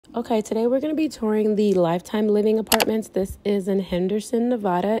Okay, today we're going to be touring the Lifetime Living Apartments. This is in Henderson,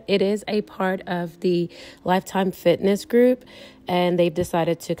 Nevada. It is a part of the Lifetime Fitness group, and they've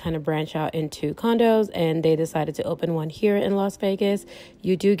decided to kind of branch out into condos, and they decided to open one here in Las Vegas.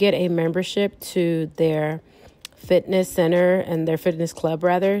 You do get a membership to their fitness center and their fitness club,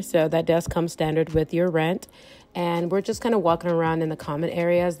 rather, so that does come standard with your rent. And we're just kind of walking around in the common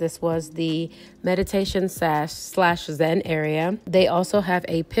areas. This was the meditation slash Zen area. They also have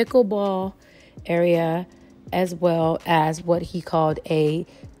a pickleball area as well as what he called a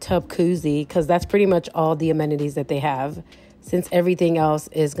tub koozie, because that's pretty much all the amenities that they have, since everything else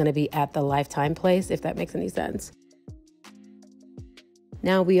is going to be at the Lifetime place, if that makes any sense.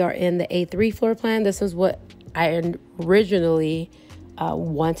 Now we are in the A3 floor plan. This is what I originally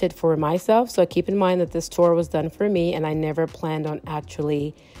wanted for myself. So keep in mind that this tour was done for me and I never planned on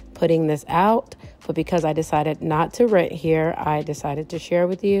actually putting this out. But because I decided not to rent here, I decided to share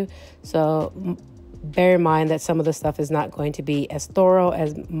with you. So bear in mind that some of the stuff is not going to be as thorough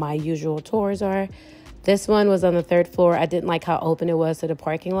as my usual tours are. This one was on the third floor. I didn't like how open it was to the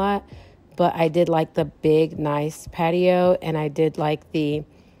parking lot, but I did like the big, nice patio, and I did like the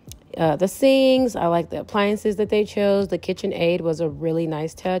sinks. I like the appliances that they chose. The KitchenAid was a really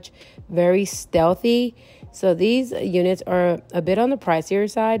nice touch, very stealthy. So these units are a bit on the pricier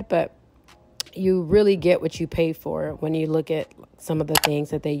side, but you really get what you pay for when you look at some of the things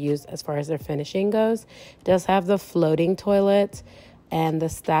that they use as far as their finishing goes. It does have the floating toilet and the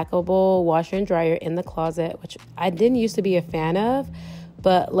stackable washer and dryer in the closet, which I didn't used to be a fan of.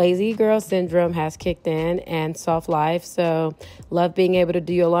 But lazy girl syndrome has kicked in and soft life. So love being able to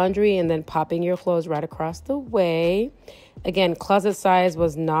do your laundry and then popping your clothes right across the way. Again, closet size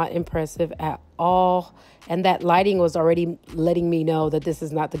was not impressive at all. And that lighting was already letting me know that this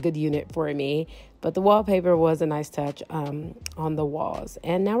is not the good unit for me. But the wallpaper was a nice touch on the walls.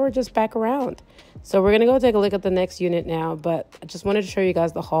 And now we're just back around. So we're going to go take a look at the next unit now. But I just wanted to show you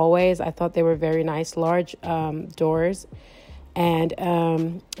guys the hallways. I thought they were very nice, large doors. And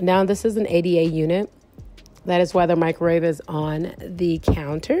now this is an ADA unit. That is why the microwave is on the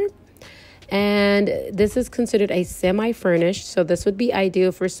counter. And this is considered a semi-furnished. So this would be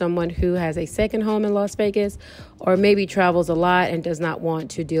ideal for someone who has a second home in Las Vegas or maybe travels a lot and does not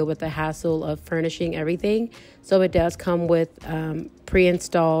want to deal with the hassle of furnishing everything. So it does come with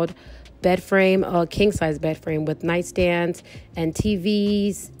pre-installed bed frame, a king-size bed frame with nightstands and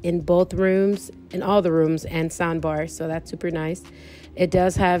TVs in both rooms, in all the rooms, and sound bars. So that's super nice. It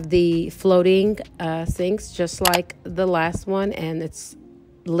does have the floating sinks, just like the last one, and it's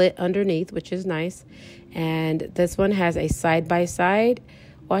lit underneath, which is nice. And this one has a side-by-side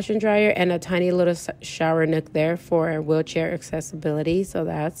washer and dryer and a tiny little shower nook there for wheelchair accessibility. So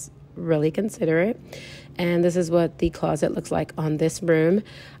that's really considerate. And this is what the closet looks like on this room.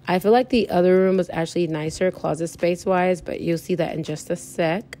 I feel like the other room was actually nicer closet space wise, but you'll see that in just a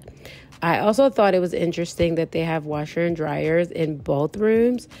sec. I also thought it was interesting that they have washer and dryers in both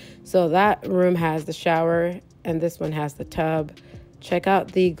rooms. So that room has the shower and this one has the tub. Check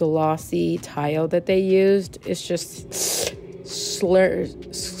out the glossy tile that they used. It's just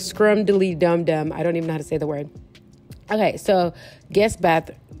scrumdiddly-dum-dum. I don't even know how to say the word. Okay, so guest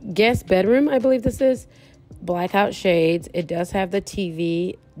bedroom, I believe this is. Blackout shades. It does have the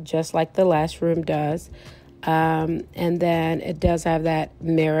TV, just like the last room does. And then it does have that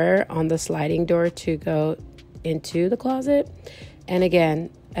mirror on the sliding door to go into the closet. And again,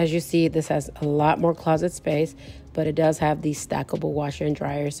 as you see, this has a lot more closet space, but it does have the stackable washer and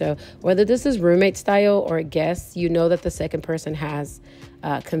dryer. So whether this is roommate style or guest, you know that the second person has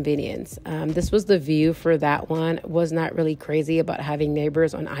convenience. This was the view for that one. Was not really crazy about having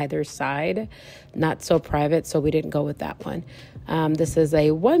neighbors on either side. Not so private, so we didn't go with that one. This is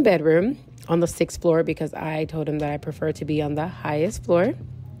a one bedroom on the 6th floor because I told him that I prefer to be on the highest floor.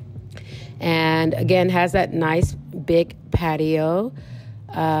 And again, has that nice big patio.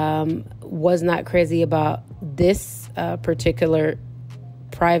 Was not crazy about this particular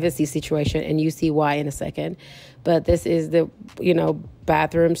privacy situation, and you see why in a second. But this is the,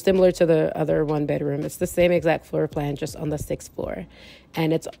 bathroom similar to the other one bedroom. It's the same exact floor plan, just on the 6th floor.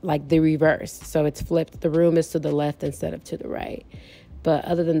 And it's like the reverse. So it's flipped. The room is to the left instead of to the right. But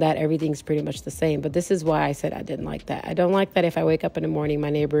other than that, everything's pretty much the same. But this is why I said I didn't like that. I don't like that if I wake up in the morning, my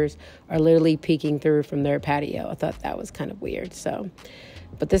neighbors are literally peeking through from their patio. I thought that was kind of weird.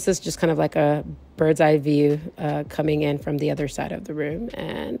 But this is just kind of like a bird's eye view coming in from the other side of the room.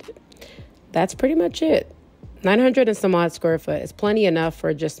 And that's pretty much it. 900 and some odd square foot is plenty enough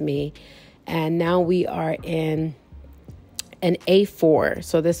for just me. And now we are in an A4.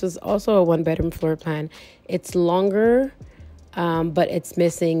 So this was also a one bedroom floor plan. It's longer but it's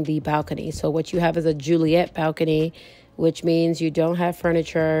missing the balcony. So what you have is a Juliet balcony, which means you don't have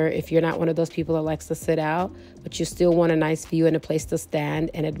furniture. If you're not one of those people that likes to sit out, but you still want a nice view and a place to stand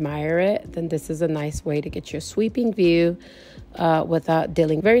and admire it, then this is a nice way to get your sweeping view without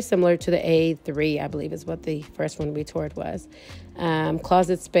dealing. Very similar to the A3, I believe is what the first one we toured was.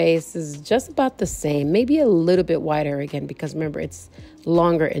 Closet space is just about the same, maybe a little bit wider again, because remember, it's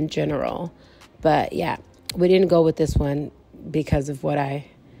longer in general. But yeah, we didn't go with this one because of what I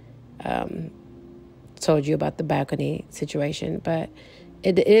told you about the balcony situation. But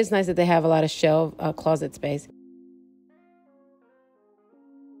it is nice that they have a lot of shelf closet space.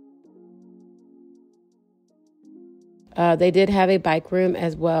 They did have a bike room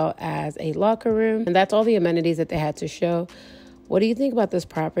as well as a locker room. And that's all the amenities that they had to show. What do you think about this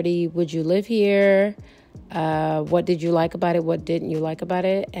property? Would you live here? What did you like about it? What didn't you like about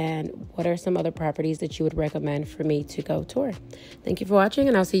it? And what are some other properties that you would recommend for me to go tour? Thank you for watching,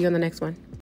 and I'll see you on the next one.